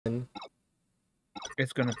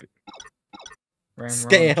It's gonna be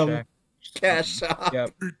scam. Cash shop.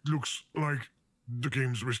 Yep. It looks like the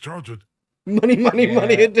game's restarted. Money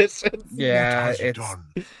edition. Yeah, what has it done?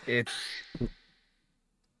 It's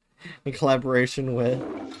in collaboration with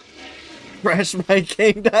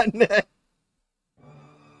CrashMyGame.net.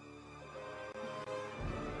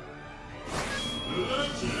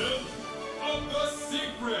 Legend of the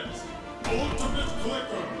Secret Ultimate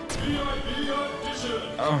Clicker VIP Edition.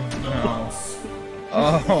 oh no.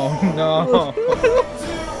 Oh no.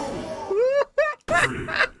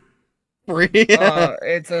 Free.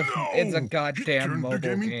 It's a He goddamn turned mobile the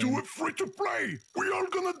game game. into a free-to-play. We all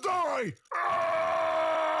gonna die.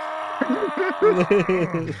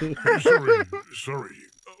 Sorry.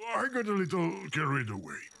 I got a little carried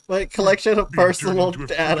away. Like collection of Being personal turned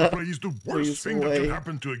into a data. free-to-play is the worst Please thing that wait. can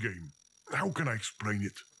happen to a game. How can I explain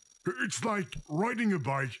it? It's like riding a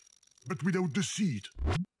bike, but without the seat.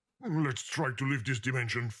 Let's try to leave this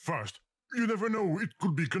dimension fast. You never know, it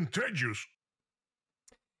could be contagious.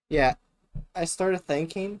 Yeah, I started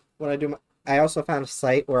thinking when I do my... I also found a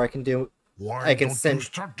site where I can do... Why I can don't send you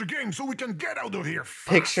start the game so we can get out of here fast?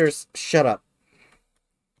 pictures... Shut up.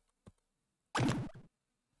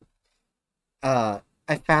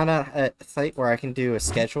 I found out a site where I can do a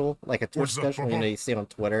schedule, like a Twitch What's that, schedule, you Papa? know, you see on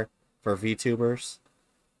Twitter for VTubers.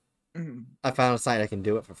 Mm, I found a site I can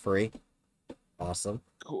do it for free. Awesome.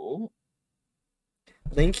 cool.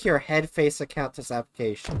 Link your head face account to this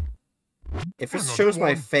application. If it Another shows my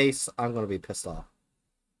one. face, I'm gonna be pissed off.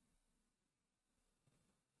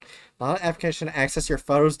 Allow the application to access your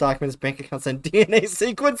photos, documents, bank accounts, and DNA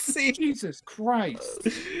sequencing. Jesus Christ.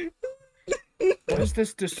 What is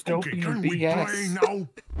this Okay, dystopian can we play BS? now?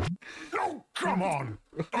 No, come on!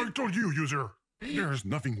 I told you, user. There's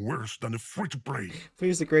nothing worse than a free-to-play.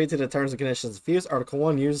 Please agree to the terms and conditions. If used Article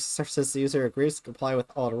 1, the user agrees to comply with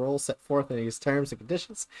all the rules set forth in these terms and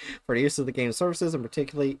conditions for the use of the game's services, and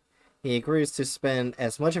particularly he agrees to spend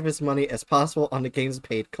as much of his money as possible on the game's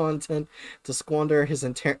paid content, to squander his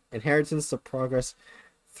inheritance to progress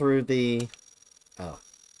through the...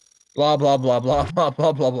 Blah blah blah blah blah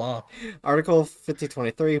blah blah blah. Article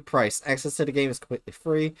 5023, price. Access to the game is completely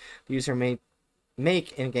free. The user may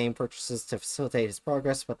make in-game purchases to facilitate his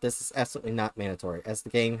progress, but this is absolutely not mandatory, as the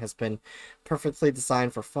game has been perfectly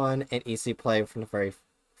designed for fun and easy play from the very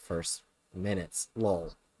first minutes.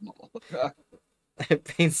 Lol. I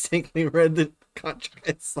painstakingly read the contract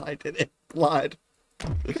and signed it in blood.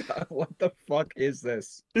 What the fuck is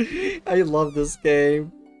this? I love this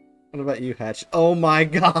game. What about you, Hatch? Oh my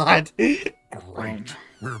god! Great.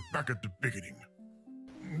 We're back at the beginning.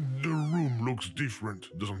 The room looks different,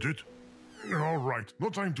 doesn't it? Alright, no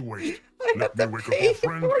time to waste. Let me wake up our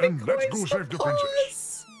friend and let's go save the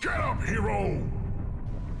princess. Get up, hero!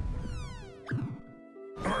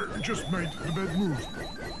 I just made the bad move.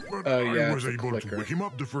 But Oh, yeah, I was it's a able to clicker. wake him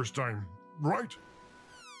up the first time, right?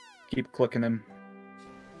 Keep clicking him.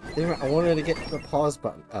 Damn it, I wanted to get the pause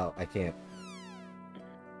button. Oh, I can't.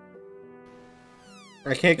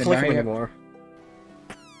 I can't And click now him you have- anymore.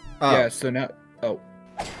 Oh. Yeah, so now... Oh.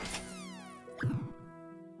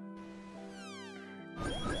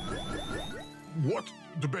 What?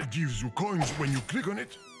 The bed gives you coins when you click on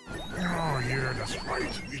it? Oh yeah, that's right.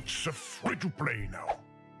 It's a free-to-play now.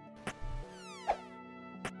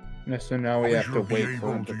 Yeah, so now we have to should be wait for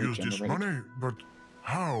able him to to use this regenerate. money, but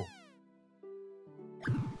how?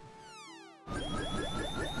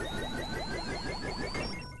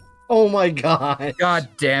 Oh my god. God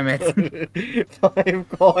damn it. 5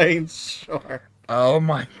 coins, sure. Oh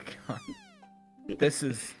my god. This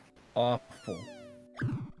is awful.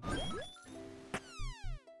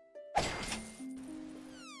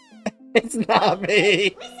 It's not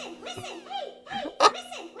me.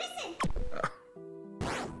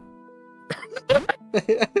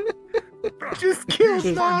 Just kill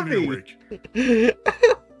He's finally Bobby. awake.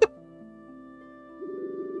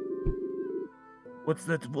 What's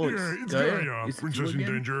that voice? Yeah, it's Gaia? Gaia. Is it Princess you in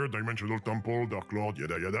again? danger, dimensional temple, Dark Lord,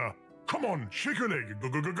 yada yada. Come on, shake a leg. Go,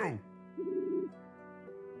 go, go, go.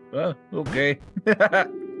 Oh, okay.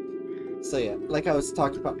 So yeah, like I was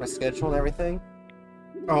talking about my schedule and everything.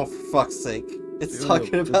 Oh, for fuck's sake. It's Ew,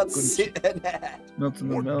 talking about couldn't- sit and hat. Not in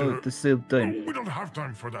the What middle the- at the same time. We don't have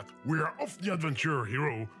time for that. We are off the adventure,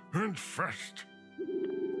 hero, and fast.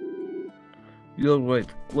 You're right.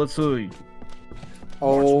 Let's hurry.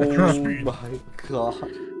 Oh speed. my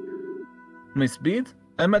god. My speed?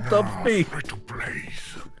 I'm at top speed. Free-to-play.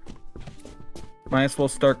 Might as well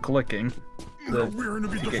start clicking. No, we're in a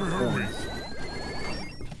bit to of a get hurry. coins.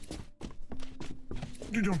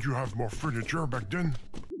 Don't you have more furniture back then?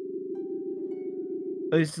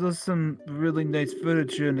 I saw some really nice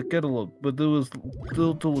furniture in the catalog, but it was a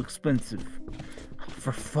little expensive.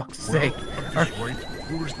 For fuck's sake. At this rate,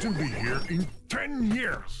 we will still be here in 10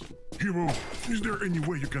 years. Hero, is there any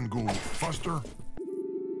way you can go faster?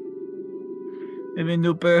 Maybe a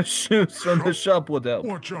new pair of shoes from the shop would help.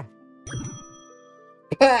 Watch up.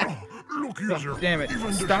 Oh, look, user. Damn it. Even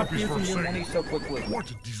the Stop shop is for using your sale. money so quickly.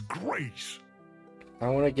 What a disgrace. I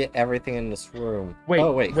want to get everything in this room. Wait,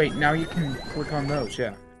 oh, wait. wait, now you can click on those,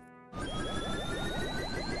 yeah.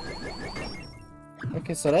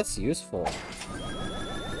 Okay, so that's useful.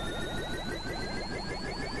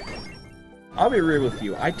 I'll be real with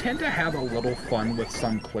you. I tend to have a little fun with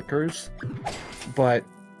some clickers, but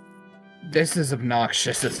this is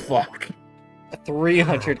obnoxious as fuck.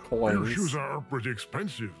 300 Your shoes coins. are pretty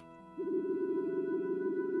expensive.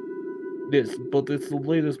 Yes, but it's the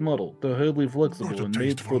latest model. They're highly flexible Not a and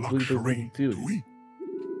taste made for for breathable luxury, do materials. we?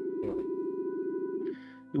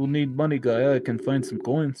 You'll need money, guy. I can find some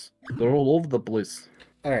coins. They're all over the place.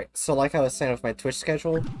 Alright, so like I was saying with my Twitch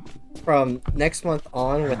schedule, from next month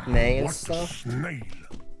on with May and What a stuff, snail.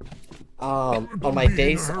 on Don't my be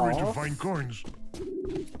days in a hurry to off... find coins.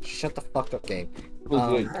 Shut the fuck up, game.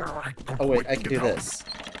 Wait. Oh wait, I can do this.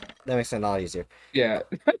 That makes it a lot easier. Yeah.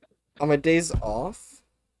 On my days off...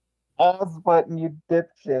 Pause button, you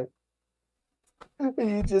dipshit.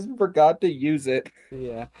 You just forgot to use it.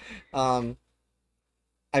 Yeah. I'm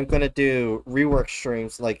gonna do rework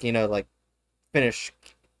streams, like, you know, like, finish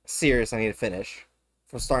series I need to finish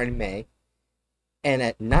from starting May. And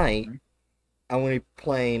at night, I'm gonna be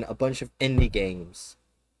playing a bunch of indie games.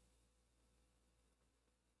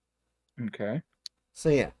 Okay. So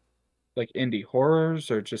yeah, Like indie horrors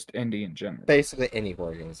or just indie in general? basically indie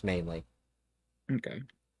horror games, mainly. Okay.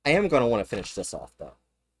 I am gonna want to finish this off, though.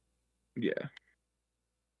 Yeah.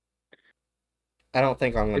 I don't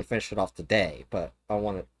think I'm gonna finish it off today, but I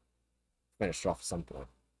want to finish it off at some point.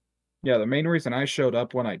 Yeah, the main reason I showed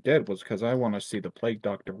up when I did was because I want to see the Plague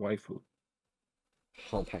Doctor waifu.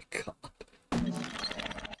 Oh my god.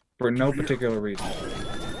 For no particular reason.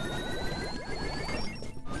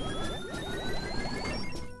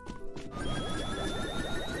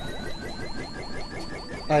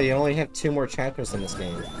 Oh, you only have 2 more chapters in this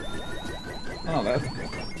game. Oh, that's...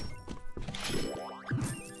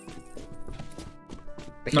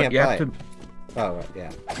 I No, can't you buy have it. to... Oh, right,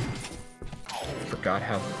 yeah. Forgot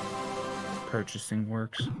how purchasing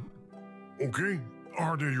works. Okay,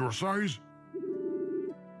 are they your size?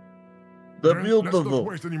 The Then let's not beautiful.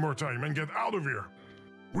 waste any more time and get out of here.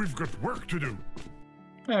 We've got work to do.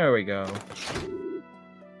 There we go.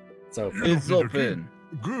 So, You It's don't need a key. open.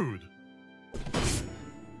 Good.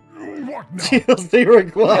 What now? GLC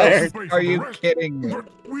required! Pay for Are the you rest? kidding me? But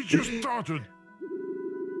we just started.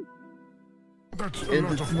 That's a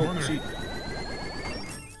lot It's of not money. cheap.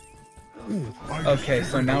 I Okay,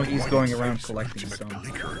 just so now figured he's out going why it around says collecting Ultimate stones.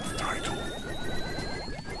 Clicker title.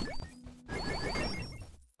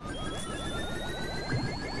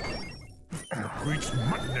 It's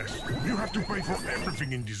madness. You have to pay for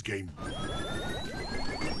everything in this game.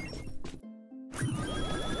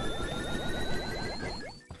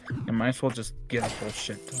 I might as well just get a whole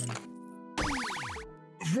shit ton.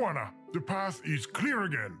 Voila, the path is clear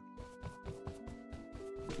again.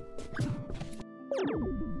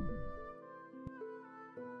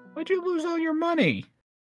 Why'd you lose all your money?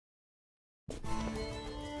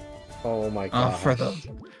 Oh my Oh, god.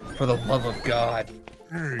 for the love of God.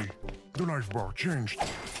 Hey, the life bar changed.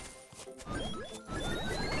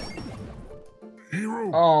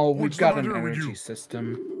 Hero, Oh, we've what's got the an matter with energy you?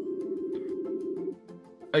 system.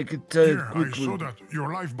 I could tell you Yeah, I quickly. saw that.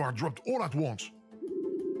 Your life bar dropped all at once.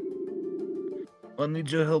 I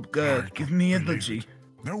need your help, I God. don't Give me believe energy. it.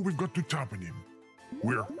 Now we've got to tap on him.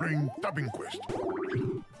 We're playing Tapping Quest.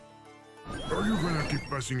 Are you gonna keep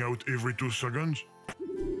passing out every 2 seconds?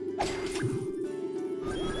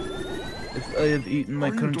 If I had eaten my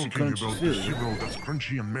Are you crunchy talking crunchy about the cereal, cereal that's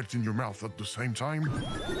crunchy and melts in your mouth at the same time?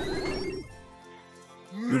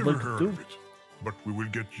 You'd Never like to heard do? of it, but we will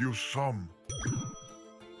get you some.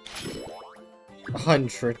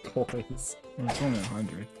 100 coins. it's only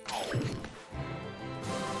 100.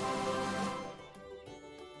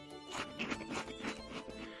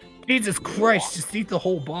 Jesus Christ, just eat the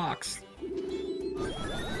whole box.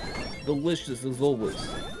 Delicious as always.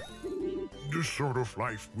 This sort of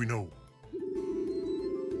life we know.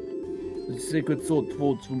 The sacred sword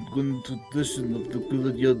falls from good tradition of the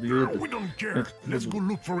good yada yada. We don't care. Let's go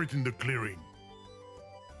look for it in the clearing.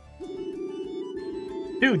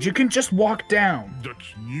 Dude, you can just walk down.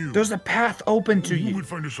 That's new. There's a path open to We you. will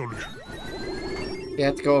find a solution. You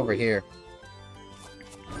have to go over here.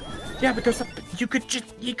 Yeah, but you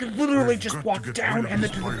could literally We've just got walk to get down rid of and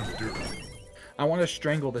this pile of dirt. I want to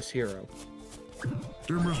strangle this hero.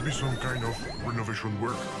 There must be some kind of renovation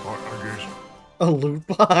work, I guess. A loot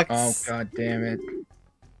box. Oh god damn it.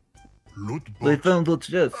 Loot They box. found the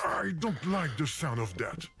chest. I don't like the sound of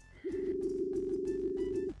that.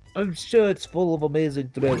 I'm sure it's full of amazing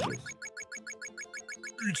treasures.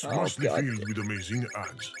 It's Oh, mostly God. filled with amazing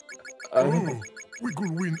ads. Oh, Oh, we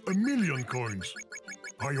could win 1,000,000 coins.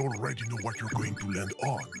 I already know what you're going to land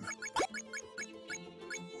on.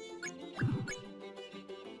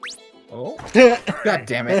 oh. God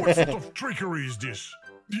damn What it. sort of trickery is this?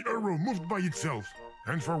 The arrow moved by itself,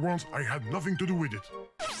 and for once I had nothing to do with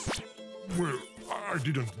it. Well, I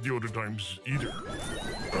didn't the other times either.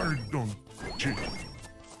 I don't cheat.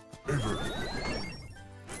 Ever.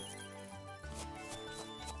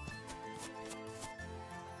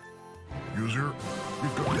 User,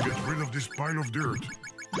 we've got to get rid of this pile of dirt.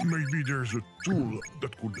 Maybe there's a tool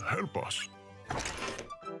that could help us.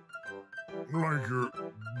 Like a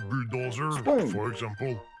bulldozer, Spoon. for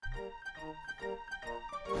example.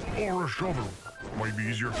 Or a shovel. Might be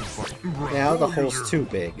easier to find. Bravo, Now the hole's user. too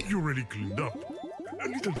big. You already cleaned up. A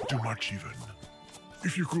little too much even.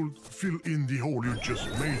 If you could fill in the hole you just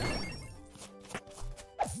made.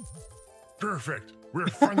 Perfect. We're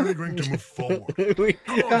finally going to move forward.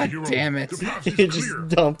 Come on, God hero. damn it. The path You is just clear.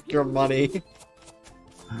 dumped your money.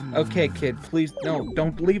 Okay, kid, please, no,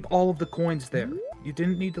 don't leave all of the coins there. You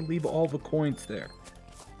didn't need to leave all the coins there.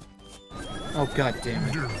 Oh god damn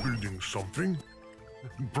it. They're building something.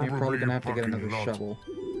 You're probably gonna have to get another parking lot. shovel.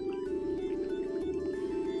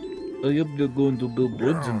 I hope you're going to build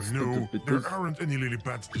bridges Oh, instead no, of there bridges. aren't any lily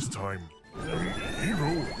pads this time.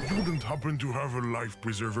 Hero, you wouldn't happen to have a life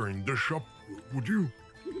preserver in the shop, would you?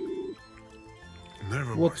 Never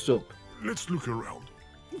mind. What's up? Let's look around.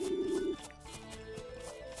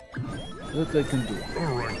 What I can do?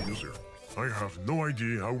 Alright, user. I have no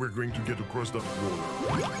idea how we're going to get across that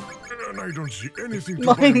wall. And I don't see anything to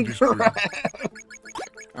buy on this screen. Minecraft.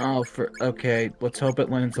 Oh, okay, let's hope it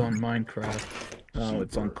lands on Minecraft. Oh,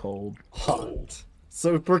 it's on cold. Hot.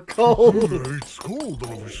 Super cold. It's cold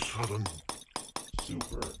all of a sudden.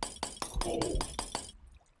 Super cold.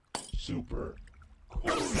 Super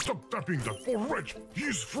Stop tapping that poor wretch.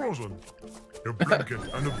 He's frozen. A blanket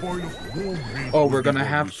and a boil of warm milk. Oh, would we're be gonna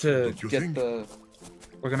have wondrous, to don't you get think?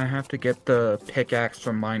 we're gonna have to get the pickaxe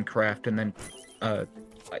from Minecraft and then,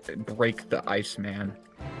 break the Iceman.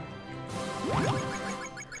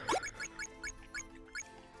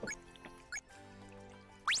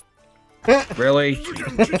 Really? You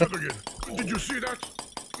again, cheated again. Did you see that?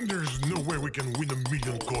 There's no way we can win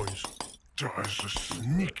 1,000,000 coins. Just a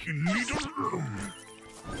sneaky little...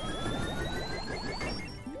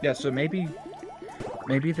 Yeah, so maybe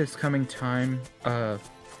this coming time,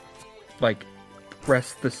 like,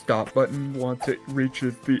 press the stop button once it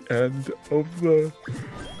reaches the end of the,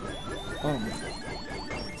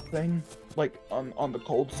 thing, like, on the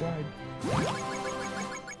cold side.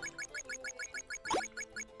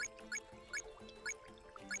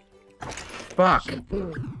 Fuck.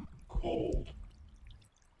 cold.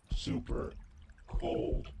 Super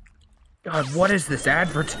cold. God, what is this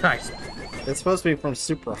advertising? It's supposed to be from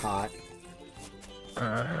Super Hot.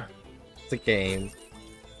 It's a game.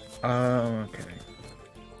 Okay.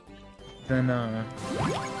 Then,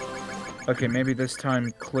 okay, maybe this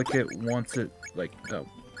time click it once it, like, oh.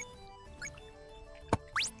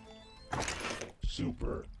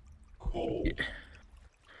 Super cold.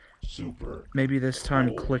 Super Maybe this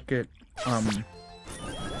time click it,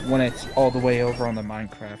 when it's all the way over on the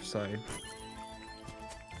Minecraft side.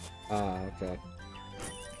 Okay.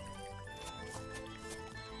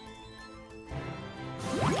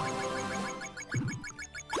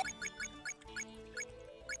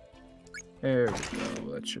 There we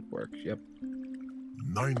go, that should work, yep.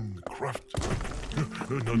 Minecraft.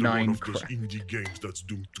 Another one of those Minecraft. indie games that's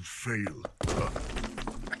doomed to fail.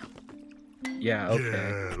 Yeah, okay.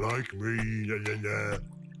 Yeah, like me. Yeah.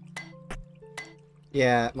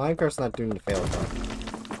 Yeah, Minecraft's not doomed to fail, though.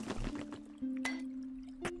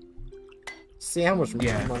 See how much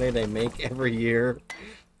Yeah. money they make every year?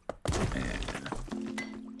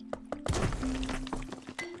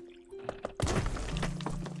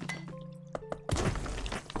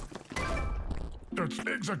 That's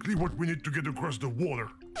exactly what we need to get across the water.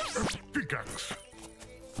 A pickaxe.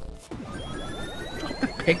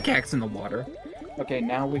 Pickaxe in the water. Okay,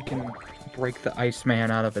 now we can break the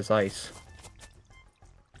Iceman out of his ice.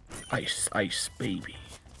 Ice, baby.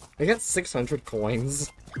 I got 600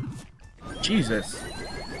 coins. Jesus.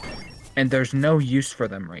 And there's no use for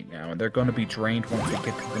them right now, and they're going to be drained once we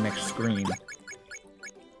get to the next screen.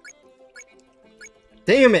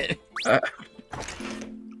 Damn it! Uh,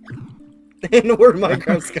 And word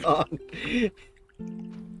Minecraft's gone.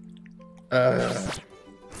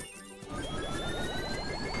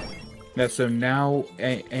 Yeah, so now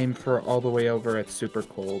aim for all the way over at super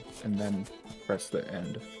cold, and then press the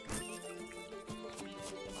end.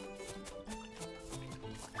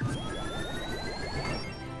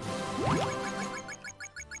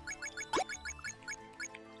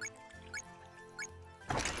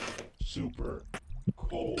 Super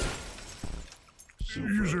cold. Super.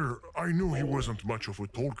 User, I know he wasn't much of a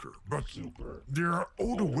talker, but Super. there are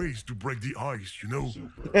other ways to break the ice, you know?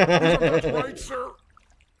 Super. Isn't that right, sir?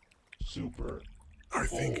 Super. I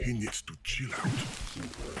think he needs to chill out.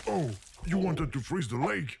 Super. Oh, you wanted to freeze the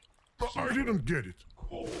lake? But I Super. didn't get it.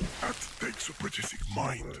 Cold. That takes a pretty sick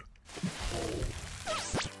mind.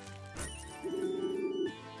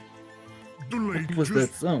 The lake What was that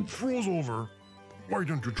just sound? froze over. Why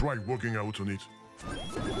don't you try walking out on it?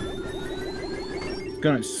 It's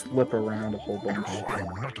gonna slip around a whole bunch. Oh, I'm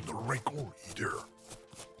not the right goal either.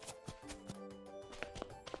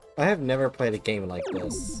 I have never played a game like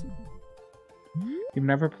this. You've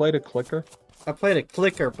never played a clicker? I played a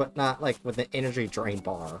clicker, but not like with an energy drain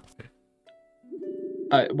bar.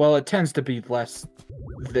 Well, it tends to be less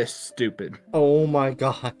this stupid. Oh my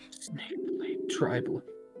god. Snake blade, tribal.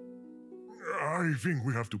 I think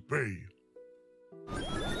we have to pay.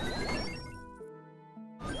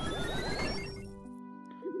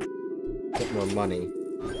 Get more money.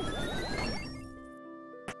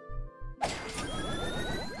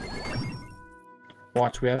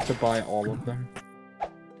 Watch, we have to buy all of them.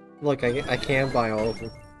 Look, I can buy all of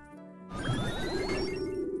them.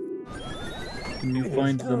 Can you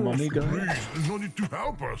find the money, guy? Please, there's no need to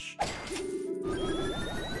help us.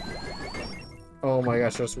 Oh my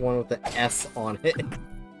gosh, there's one with the S on it.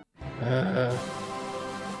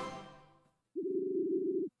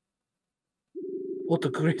 What a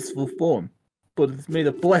graceful form. But it's made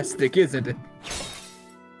of plastic, isn't it?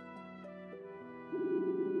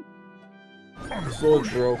 Sword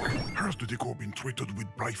broke. Has the decor been treated with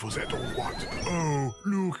glyphosate or what? Oh,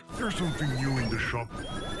 look, there's something new in the shop.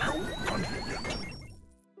 How convenient.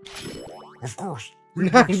 Of course, we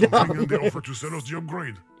I bought something know. and they offer to sell us the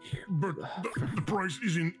upgrade. But the price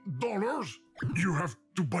is in dollars. You have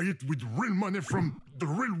to buy it with real money from the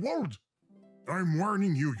real world. I'm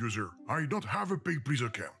warning you, user. I don't have a pay please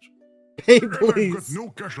account. Hey, And I've got please. no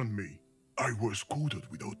cash on me. I was coded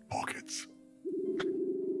without pockets.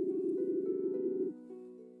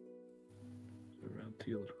 Around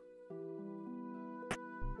here.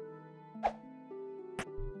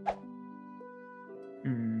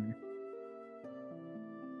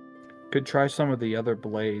 Could try some of the other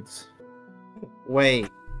blades. Wait.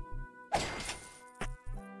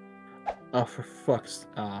 Oh, for fuck's...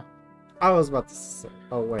 I was about to say.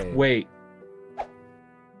 Oh, wait. Wait.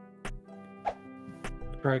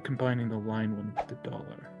 Try combining the line one with the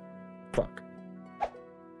dollar. Fuck.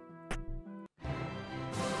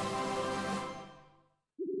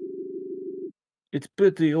 It's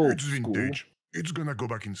pretty old It's school. vintage. It's gonna go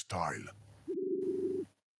back in style.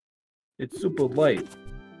 It's super light.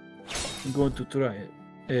 I'm going to try it.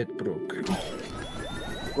 It broke.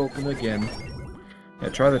 Broken again. Yeah,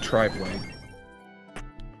 try the tri-blade.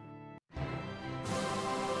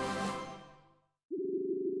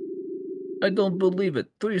 I don't believe it.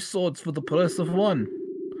 3 swords for the price of 1.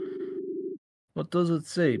 What does it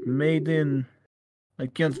say? Made in... I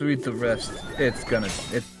can't read the rest. It's gonna...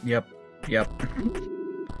 Yep.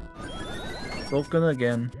 Broken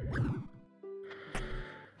again.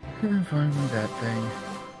 And finally that thing.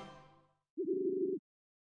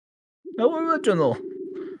 How original!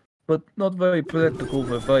 But not very practical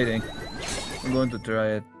for fighting. I'm going to try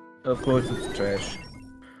it. Of course it's trash.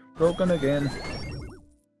 Broken again.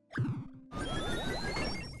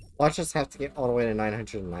 Watch us have to get all the way to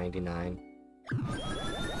 999.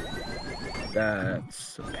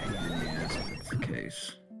 That's a pain in the ass if it's the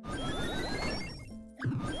case.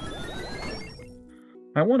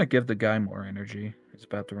 I want to give the guy more energy. He's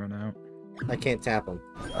about to run out. I can't tap him.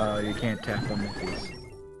 You can't tap him if he's...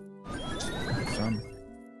 Some.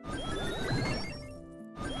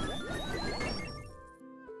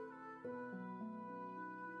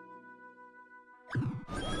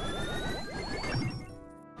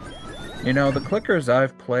 You know, the clickers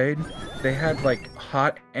I've played, they had like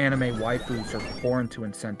hot anime waifus or porn to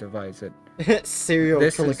incentivize it. Serial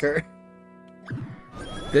This is- clicker.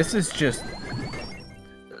 This is just...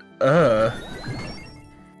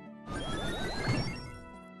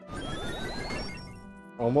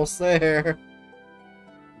 Almost there.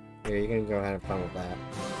 Here, you can go ahead and have fun with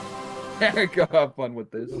that. Go have fun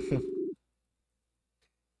with this.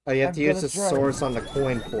 Oh, you have to I'm use gonna the try. swords on the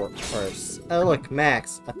coin port first. Oh, look,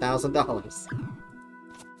 max $1,000.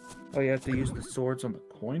 Oh, you have to use the swords on the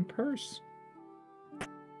coin purse?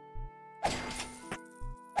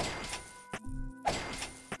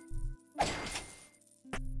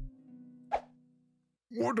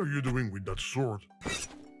 What are you doing with that sword?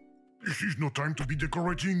 This is no time to be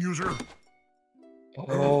decorating, user.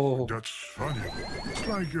 Oh. That's funny. It's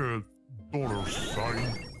like a dollar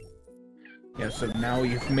sign. Yeah, so now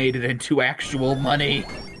you've made it into actual money.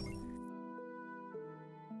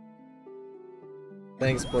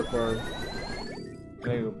 Thanks, Bookworm.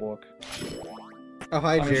 There you book. Oh,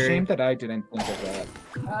 hi, I'm Jerry. ashamed that I didn't think of that.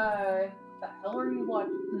 The hell are you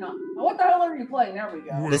watching? No. What the hell are you playing? There we go.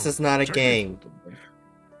 Well, This is not a check game.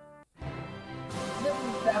 This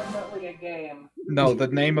is definitely a game. No, the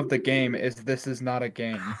name of the game is This Is Not a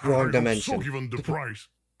Game. Wrong I dimension. also given the price.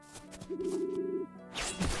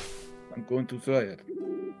 I'm going to try it.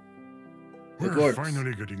 We're works.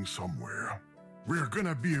 finally getting somewhere. We're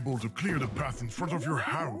gonna be able to clear the path in front of your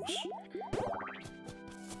house.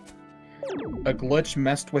 A glitch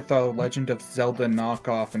messed with a Legend of Zelda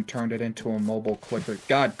knockoff and turned it into a mobile clicker.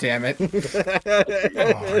 God damn it.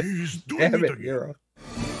 Ah, he's doing Damn it it, again. Hero.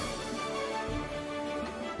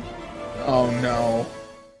 Oh no.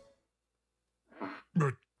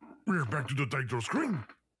 But we're back to the title screen.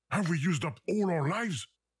 Have we used up all our lives?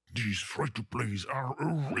 These free-to-plays are a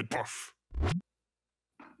ripoff.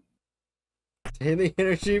 Any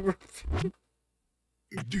energy.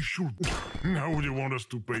 They should. Now they want us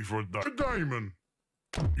to pay for that. A diamond!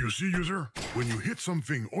 You see, user? When you hit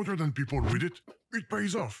something other than people with it, it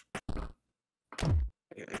pays off.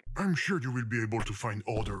 I'm sure you will be able to find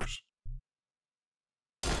others.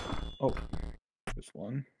 Oh, this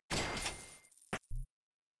one.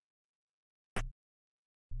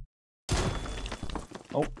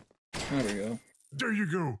 Oh, there we go. There you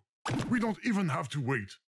go. We don't even have to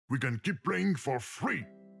wait. We can keep playing for free.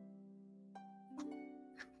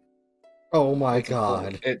 Oh my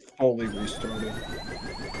god. It fully restarted.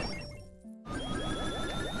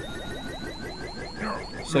 Now,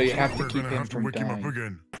 So you looks have like to we're keep gonna him have to from wake him up dying.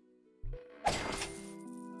 again.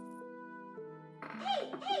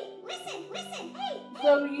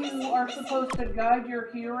 So you are supposed to guide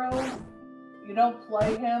your hero. You don't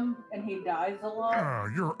play him, and he dies a lot. Ah,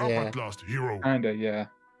 you're up Yeah. at last, hero. Kinda, yeah.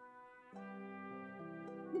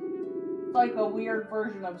 It's like a weird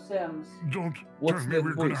version of Sims. Don't What's tell me that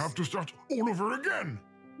we're gonna voice? have to start all over again.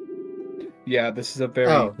 Yeah, this is a very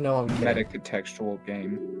Oh, no, I'm kidding. meta-contextual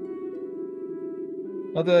game.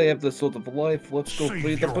 Now that I have the Sword of Life, let's go Save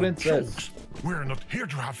free the your princess. jokes. We're not here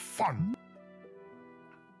to have fun.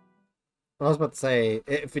 I was about to say,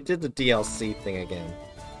 if we did the DLC thing again.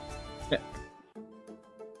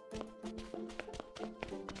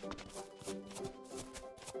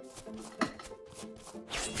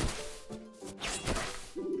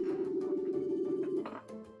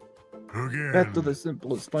 Again. Back to the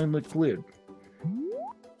simplest, finally cleared.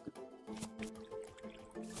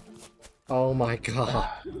 Oh my god.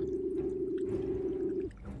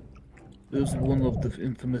 There's one of the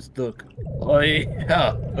infamous duck.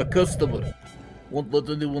 A customer. Won't let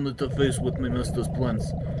anyone interface with my master's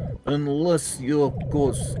plans. Unless you're, of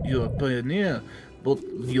course, you're a pioneer, but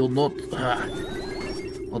you're not.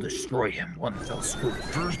 I'll destroy him one fell swoop.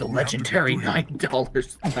 First, The we have to legendary get to him.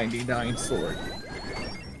 $9.99 sword.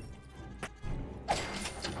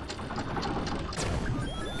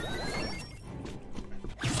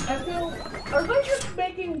 I feel. Are they just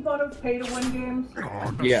making fun of pay-to-win games?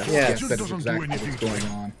 Oh, the Yes, sword yes, just that's doesn't exactly do anything what's to going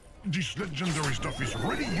it. on. This legendary stuff is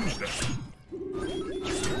really useless.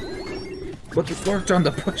 But it worked on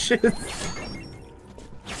the bushes.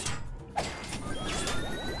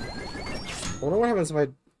 I wonder what happens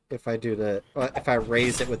if I do the if I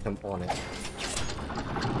raise it with him on it.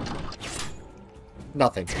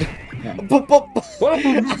 Nothing. Yeah. Boop, boop.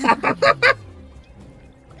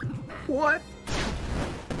 What?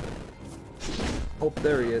 Oh,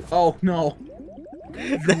 there he is. Oh, no.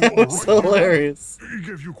 That was hilarious. He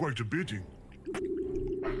gave you quite a beating.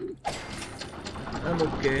 I'm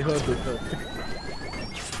okay. Hold it up.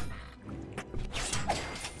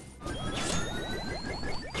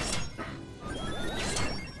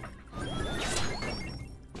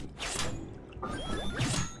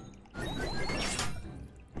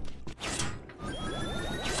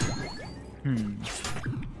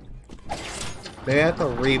 Maybe I have to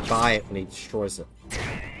rebuy it when he destroys it.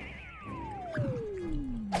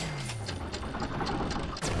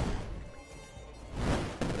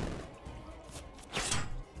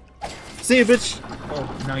 See you, bitch!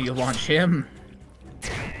 Oh, now you launch him.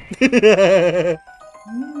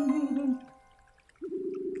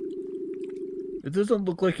 It doesn't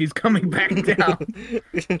look like he's coming back down.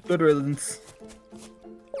 Good riddance.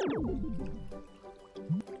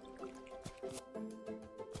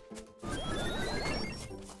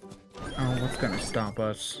 Oh, what's gonna stop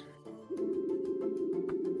us?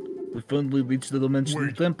 We finally reached the dimensional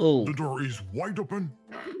Wait, temple. the door is wide open?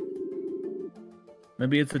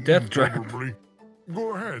 Maybe it's a death trap. Probably.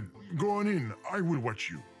 Go ahead. Go on in. I will watch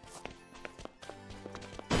you.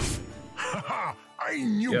 Haha! I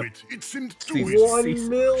knew Yep. it. It seemed too See, easy. 1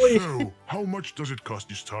 million! So, how much does it cost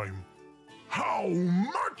this time? How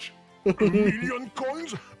much? A million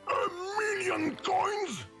coins? A million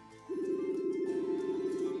coins?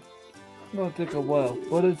 It'll take a while,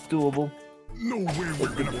 but it's doable. No way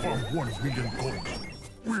we're gonna farm 1 million coins.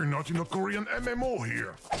 We're not in a Korean MMO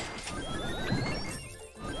here.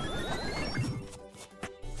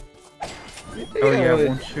 Oh yeah,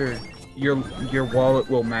 once your wallet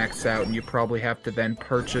will max out, and you probably have to then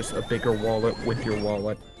purchase a bigger wallet with your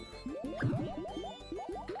wallet.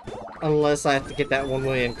 Unless I have to get that 1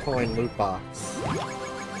 million coin loot box.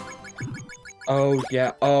 Oh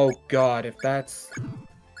yeah. Oh god, if that's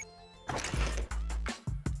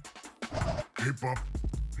Hip-hop.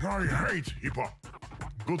 I hate hip-hop.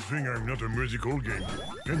 Good thing I'm not a musical game.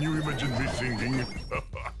 Can you imagine me singing?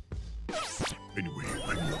 Anyway,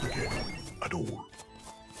 I'm not a game at all.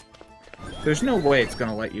 there's no way it's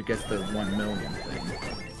gonna let you get the 1 million thing.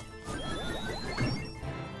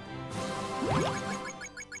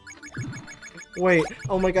 Wait,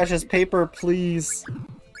 oh my gosh, it's paper, please.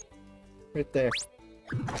 Right there.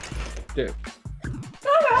 Dude.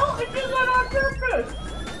 No, it did that on purpose!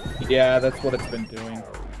 Yeah, that's what it's been doing.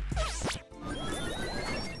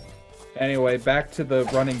 Anyway, back to the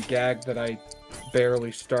running gag that I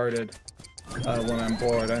barely started when I'm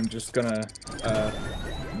bored. I'm just gonna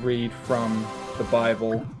read from the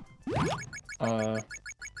Bible. Wait,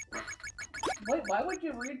 why would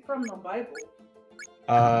you read from the Bible?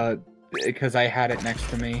 Because I had it next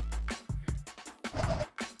to me.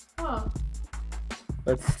 Huh.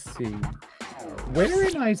 Let's see. Where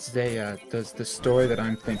in Isaiah does the story that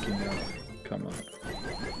I'm thinking of come up?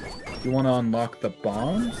 You want to unlock the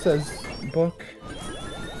bomb? Says book.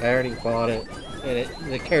 I already bought it.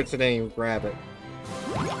 And the character didn't even grab it.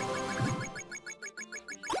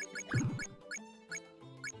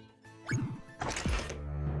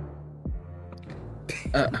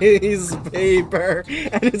 He's paper,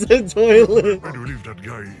 and it's a toilet. Why do you leave that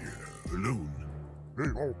guy alone?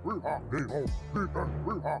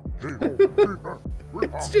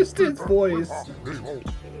 It's just his voice.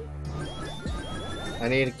 I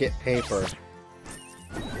need to get paper.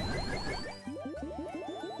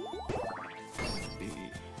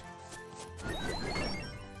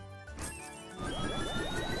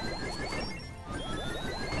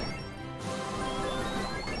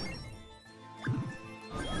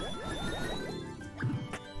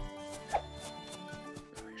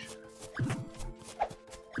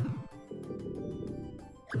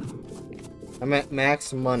 I'm at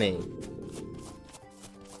max money.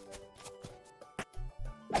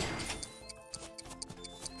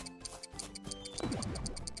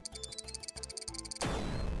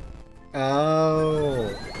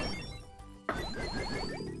 Oh.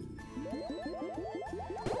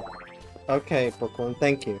 Okay, Brooklyn,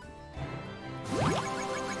 thank you.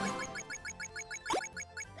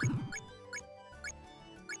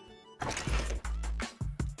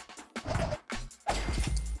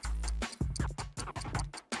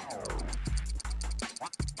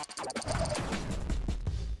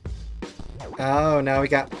 Oh, now we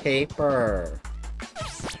got paper.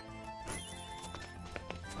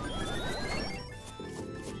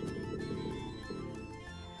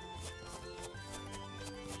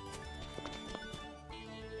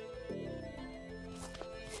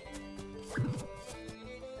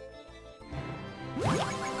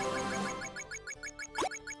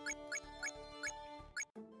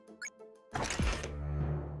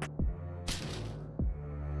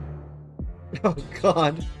 Oh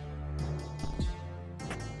god.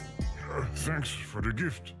 Thanks for the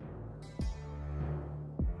gift.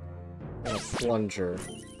 A plunger.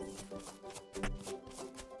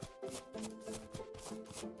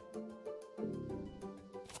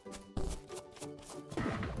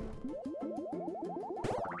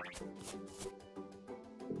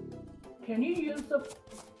 Can you use the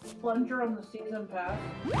plunger on the season pass?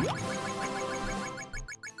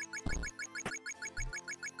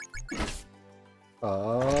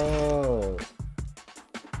 Oh.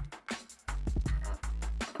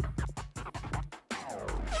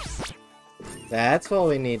 That's what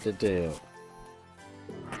we need to do.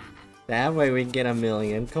 That way we can get 1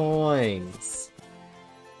 million coins.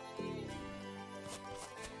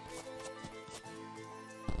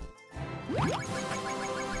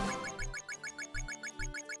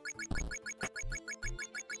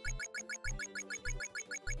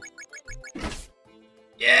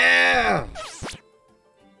 Yeah!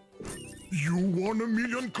 You won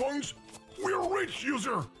 1,000,000 coins? We're rich,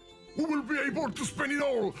 user! We will be able to spend it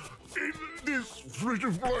all in this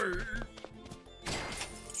free-to-play!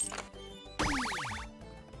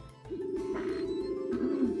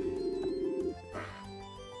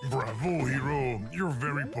 Bravo, hero! You're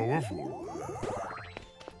very powerful.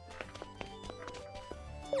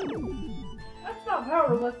 That's not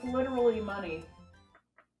power, that's literally money.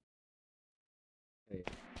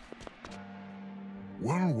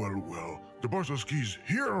 Well, well, well. The boss's key's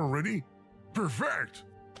here already? Perfect!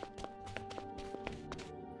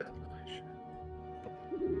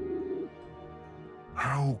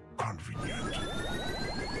 How convenient.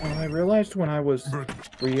 I realized when I was But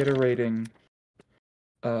reiterating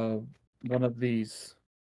one of these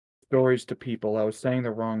stories to people, I was saying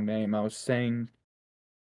the wrong name. I was saying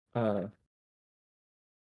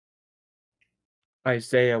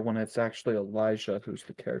Isaiah when it's actually Elijah who's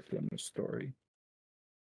the character in the story.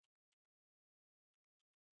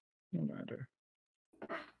 No matter.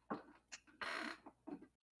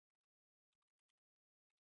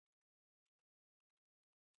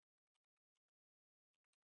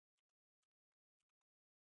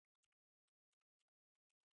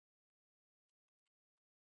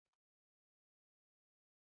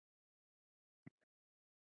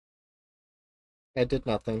 I did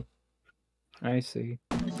nothing. I see.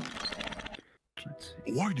 Let's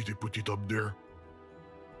see. why did they put it up there?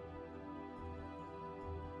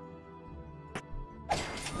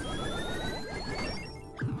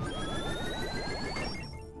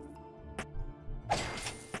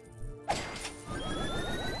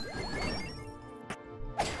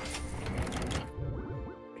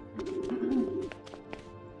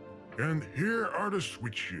 And here are the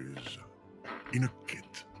switches in a kit.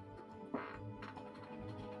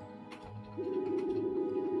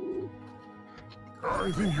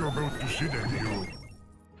 I think you're about to see them, hero.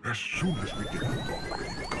 As soon as we get an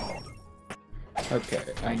upgraded card. Okay,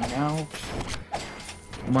 I now...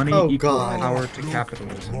 Money Oh, equals God. power to Look,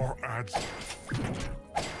 capitalism. more ads.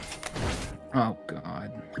 Oh,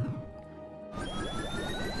 God.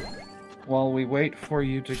 While we wait for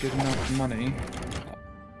you to get enough money... Oh,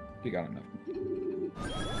 you got enough.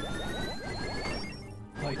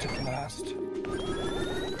 Light at last.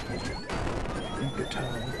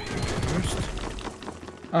 Guitar first.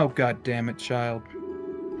 Oh, God damn it, child.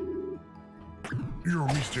 Your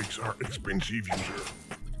mistakes are expensive, user.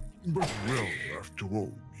 But well, after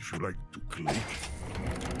all, if you like to click.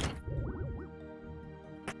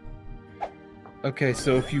 Okay,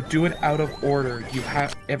 so if you do it out of order, you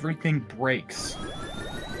have... everything breaks.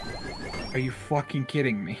 Are you fucking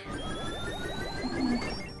kidding me?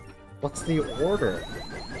 What's the order?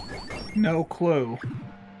 No clue.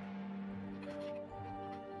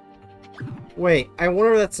 Wait, I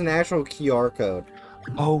wonder if that's an actual QR code.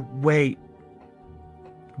 Oh, wait.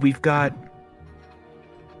 We've got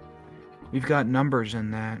numbers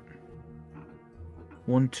in that.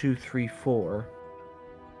 1, 2, 3, 4.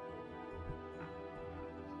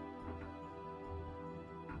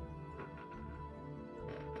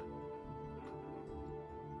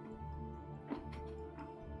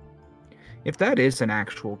 If that is an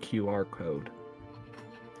actual QR code,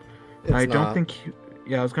 It's I don't not. think.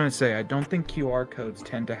 Yeah, I was gonna say I don't think QR codes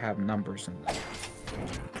tend to have numbers in them.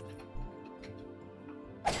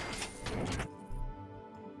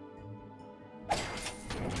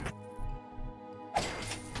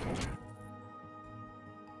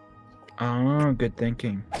 Oh, good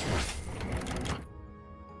thinking.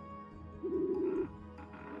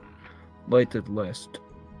 Lighted list.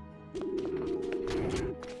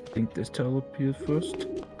 I think this teleports first.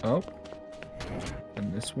 Oh.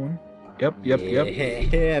 And this one. Yep.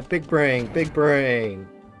 Yeah, big brain, big brain.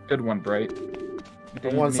 Good one, Bright.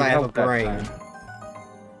 For once I have a brain.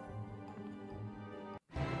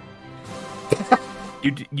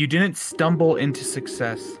 You didn't stumble into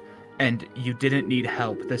success, and you didn't need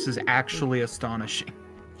help. This is actually astonishing.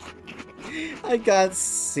 I got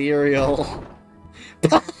cereal.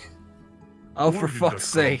 Oh, Why for did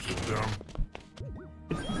fuck's that card sake. fall down?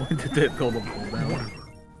 When did that build a pull down? Whatever.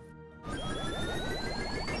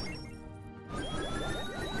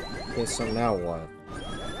 Okay, so now what?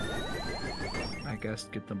 I guess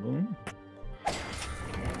get the moon.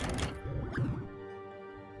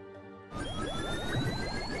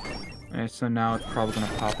 Alright, so now it's probably gonna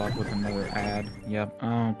pop up with another ad. Yep.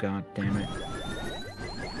 Oh, god damn it.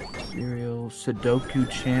 Serial Sudoku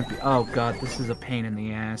champion. Oh god, this is a pain in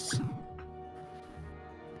the ass.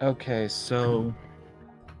 Okay, so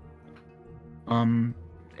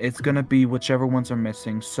it's gonna be whichever ones are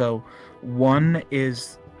missing. So one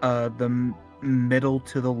is the middle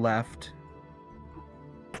to the left.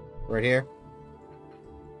 Right here?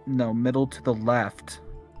 No, middle to the left.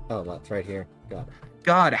 Oh, that's right here. Got it.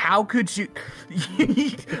 God, how could you?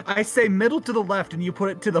 I say middle to the left, and you put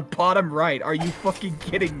it to the bottom right. Are you fucking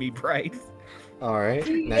kidding me, Bryce? Alright,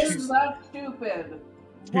 He next. is that stupid.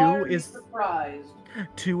 Why are you is- surprised?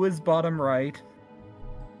 2 is bottom right.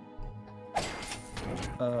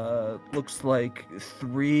 Looks like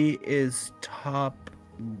 3 is top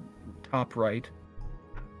right.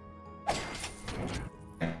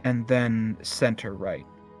 And then center right.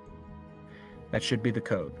 That should be the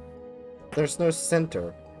code. There's no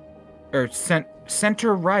center. Or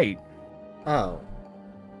center right. Oh.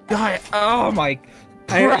 God, oh my...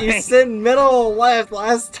 You Bryce. said middle left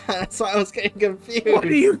last time, so I was getting confused. What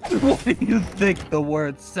do you think the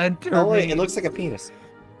word center Oh wait, means? it looks like a penis.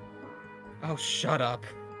 Oh, shut up.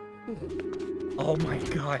 Oh my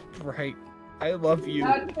god, Bright. I love you,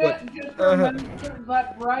 Hatchet, but... just remember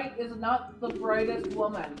that Bright is not the brightest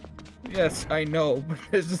woman. Yes, I know, but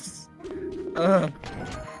this is...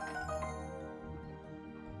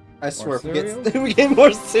 I swear, if cereal? we get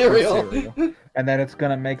more cereal. And then it's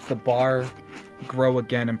gonna make the bar grow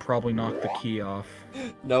again and probably knock the key off.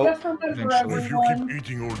 Nope. Just remember, Eventually. If you everyone, keep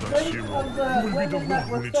eating all that many cereal, of you the will be the women that one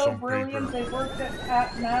who were needs so some brilliant, paper. they worked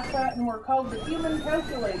at NASA and were called the human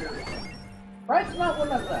calculators. Bright's not one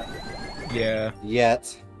of them. Yeah.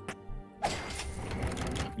 Yet.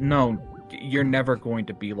 No, you're never going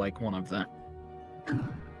to be like one of them.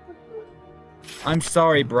 I'm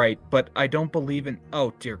sorry, Bright, but I don't believe in...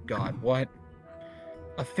 Oh, dear God, what?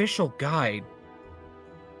 Official guide?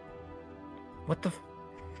 What the...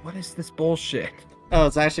 What is this bullshit? Oh,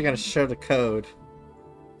 it's actually gonna show the code.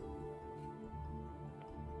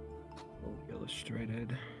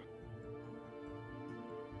 Illustrated.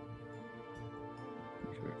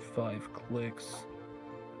 5 clicks.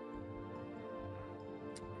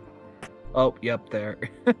 Oh, yep, there.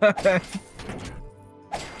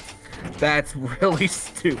 That's really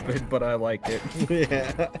stupid, but I like it.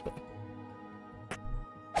 Yeah.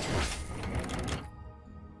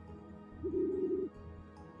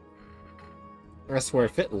 I swear,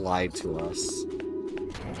 if it lied to us.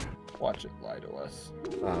 Watch it lie to us.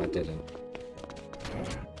 Oh, it didn't.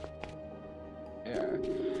 Yeah.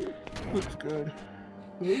 Looks good.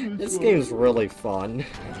 This game's really fun.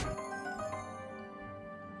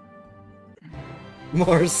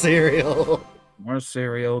 More cereal. More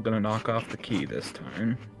cereal, gonna knock off the key this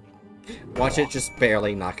time. Watch it just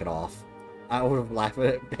barely knock it off. I would have laughed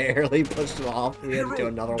at it, barely pushed it off. We had to do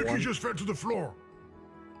another the key one. just fell to the floor.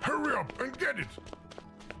 Hurry up and get it.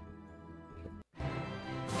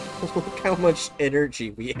 Look how much energy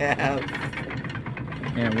we have.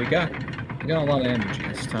 Yeah, we got a lot of energy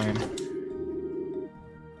this time.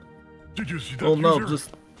 Did you see that? Oh no, user?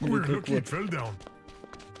 just let me We're take a lucky it look. fell down.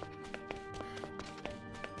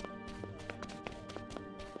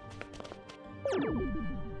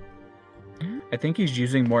 I think he's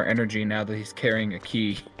using more energy now that he's carrying a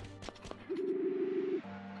key.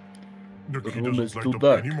 The The key room doesn't is light too up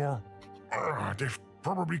dark. anymore. They've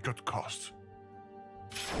probably cut costs.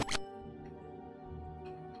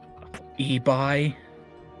 E-buy?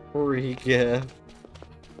 Yeah.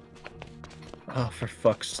 Oh, for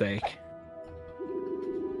fuck's sake.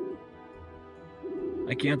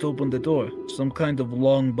 I can't open the door. Some kind of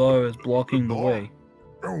long bar is blocking the Bar? way.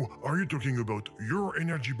 Oh, are you talking about your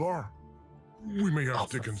energy bar? We may have Oh,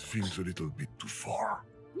 for taken things a little bit too far.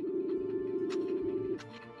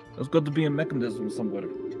 There's got to be a mechanism somewhere.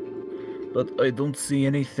 But I don't see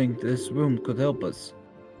anything this room could help us.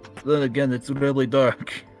 Then again, it's really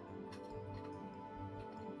dark.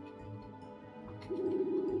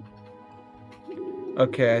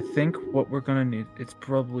 Okay, I think what we're gonna need, it's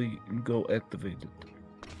probably go activated.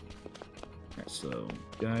 So,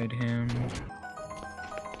 guide him.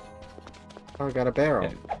 Oh, I got a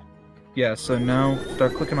barrel. Yeah, so now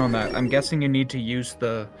start clicking on that. I'm guessing you need to use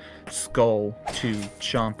the skull to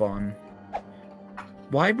chomp on.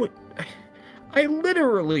 Why would... I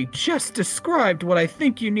literally just described what I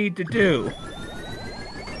think you need to do.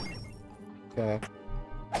 Okay.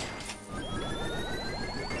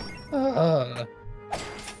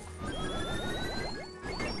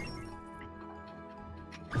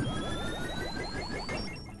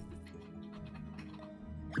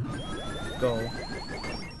 Go.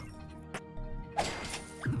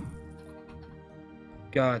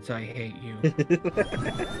 Gods, I hate you.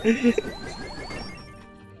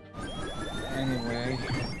 Anyway.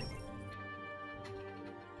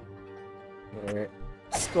 Alright.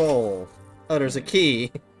 Skull. Oh, there's a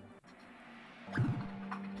key.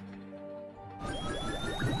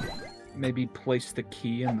 Maybe place the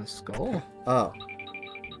key in the skull? Oh.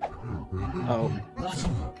 Oh.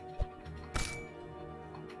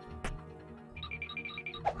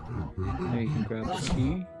 Now you can grab the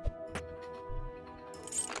key.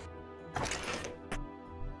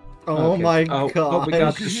 Oh Okay. my Oh, god. oh, we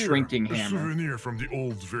got the Here, shrinking a hammer. souvenir from the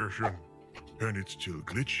old version. And it's still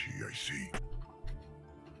glitchy, I see.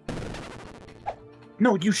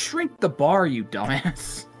 No, you shrink the bar, you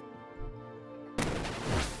dumbass.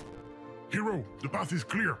 Hero, the path is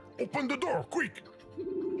clear. Open the door, quick!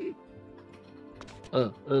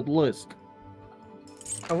 At least.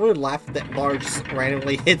 I would laugh if that bar just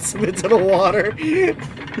randomly hits him into the water.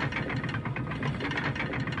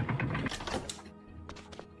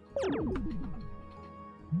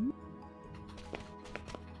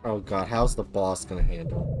 Oh god, how's the boss gonna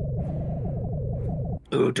handle?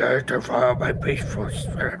 Who dares to follow my peaceful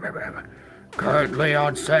spirit? Currently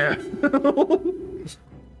on sale.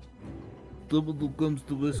 Double comes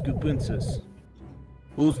to rescue princess.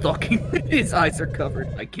 Who's talking? His eyes are covered.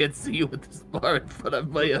 I can't see you with this bar in front of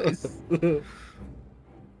my eyes.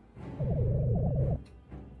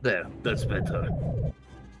 There, that's better.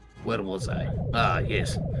 Where was I? Ah,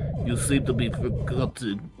 yes. You seem to be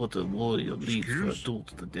forgotten what a warrior needs for a duel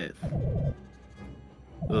to the death.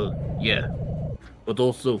 Yeah. But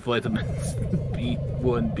also vitamins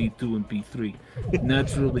B1, B2, and B3.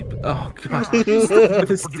 Naturally. Oh, God. Stop with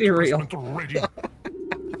the cereal. Already.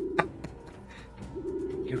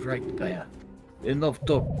 You're right, Gaia. Enough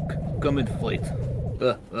talk. Come and fight.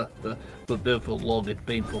 Prepare for long and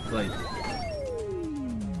painful fight.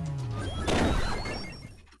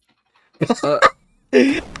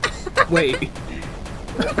 Wait.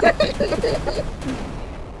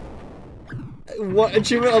 What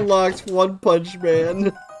achievement unlocked? One Punch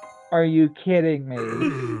Man. Are you kidding me?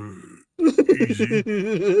 Easy.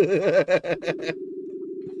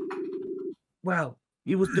 Wow.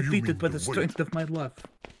 He was You defeated mean by the the strength of my love.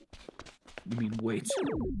 You mean weight?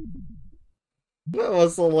 That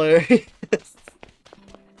was hilarious.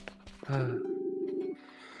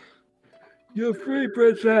 You're free,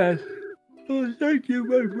 princess. Oh, thank you,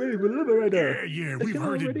 my brave liberator. Yeah, we've can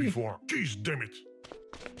heard it already- before. Jeez, damn it.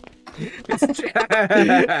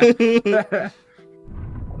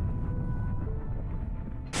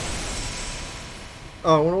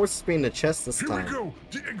 Oh, I wonder what's being the chest this Here we time. go.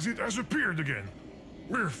 The exit has appeared again.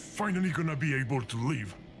 We're finally gonna be able to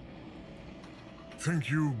leave. Thank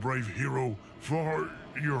you, brave hero, for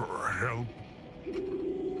your help.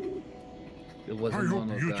 It I wasn't hope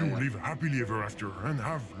one of you two Gaia. live happily ever after and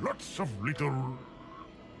have lots of little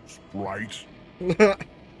sprites.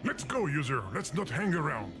 Let's go, user. Let's not hang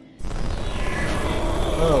around.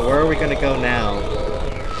 Oh, where are we gonna go now?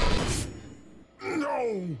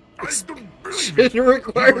 No, I don't believe Shit it.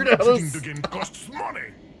 required Even exiting us. the game costs money.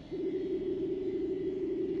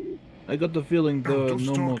 I got the feeling there are Don't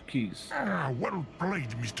no stop. more keys. Ah, well played,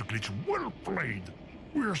 Mr. Glitch. Well played.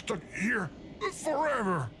 We're stuck here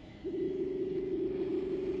forever.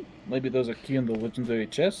 Maybe there's a key in the legendary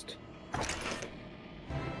chest?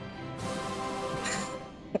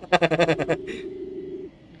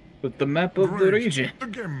 With the map of the Great. region. The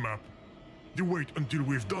game map. You wait until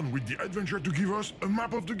we've done with the adventure to give us a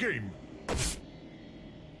map of the game.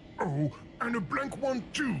 Oh, and a blank one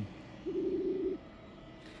too.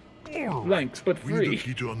 All Blanks, but We need free. a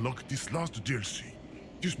key to unlock this last DLC.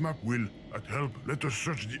 This map will, at help, let us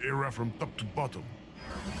search the area from top to bottom.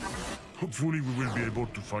 Hopefully we will be able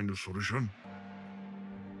to find a solution.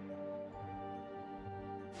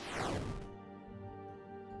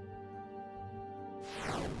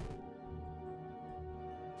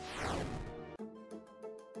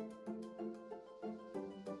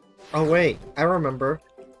 Oh wait, I remember.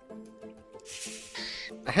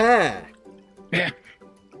 Aha! Yeah.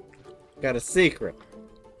 Got a secret.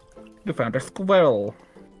 You found a squirrel.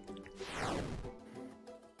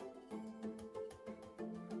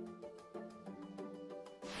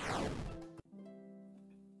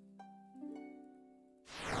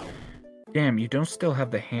 Damn, you don't still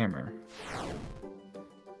have the hammer.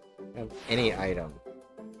 Of any item.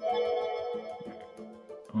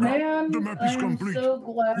 Man, The map is I'm complete. so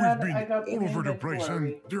We've glad been I got all over the place and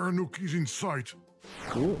inventory. there are no keys in sight.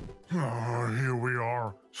 Cool. Ah, here we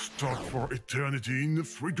are, stuck for eternity in the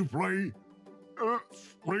free-to-play.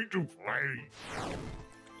 Free-to-play.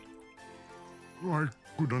 I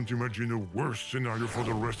couldn't imagine a worse scenario for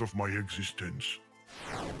the rest of my existence.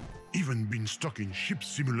 Even being stuck in Ship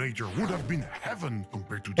Simulator would have been heaven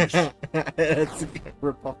compared to this. It's a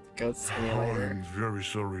rip off the Ghost Simulator. I'm very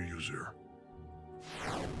sorry, user.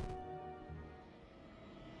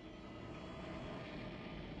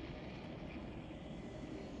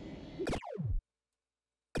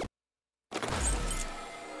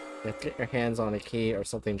 You have to get your hands on a key or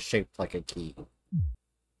something shaped like a key.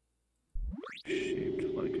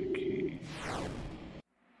 Shaped like a key.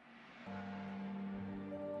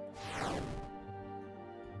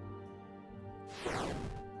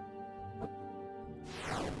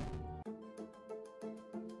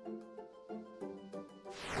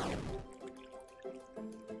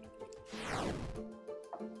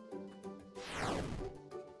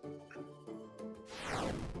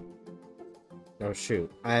 Oh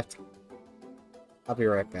shoot, I'll be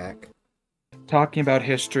right back. Talking about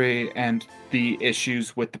history and the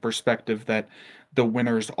issues with the perspective that the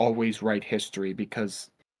winners always write history, because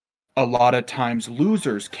a lot of times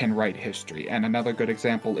losers can write history. And another good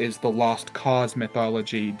example is the Lost Cause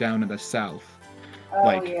mythology down in the South. Oh,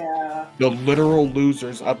 Like, yeah. the literal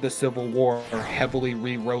losers of the Civil War heavily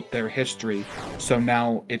rewrote their history, so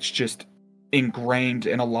now it's just ingrained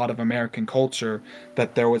in a lot of American culture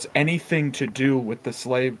that there was anything to do with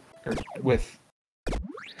with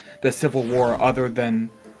the Civil War other than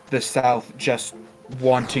the South just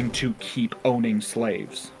wanting to keep owning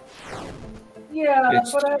slaves. Yeah,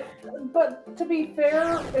 but to be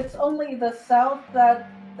fair, it's only the South that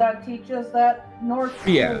teaches that. North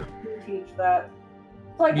Yeah. doesn't teach that.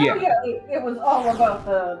 It's like, Yeah. oh yeah, it was all about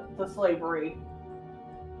the slavery.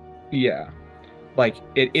 Yeah. Like,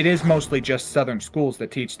 it is mostly just Southern schools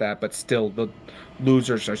that teach that, but still, the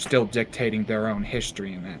losers are still dictating their own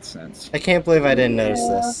history in that sense. I can't believe I didn't notice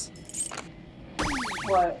Yeah. this.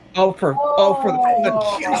 What? Are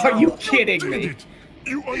you kidding Did me? it!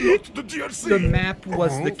 You unlocked the DLC! The map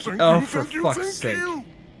was the key. Thank For you, fuck's thank sake. you.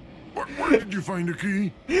 Where did you find the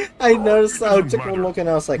key? I noticed It how doesn't tickled matter. looking,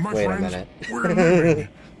 I was like, My wait a friends, minute. We're leaving.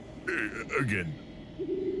 Again.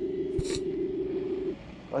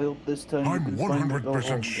 I hope this time you I'm can find the 100%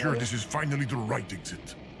 home, sure Gaia. this is finally the right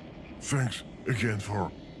exit. Thanks again for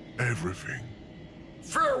everything.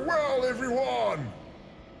 Farewell, everyone!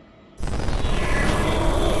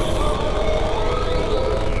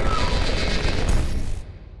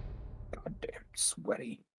 Goddamn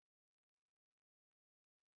sweaty.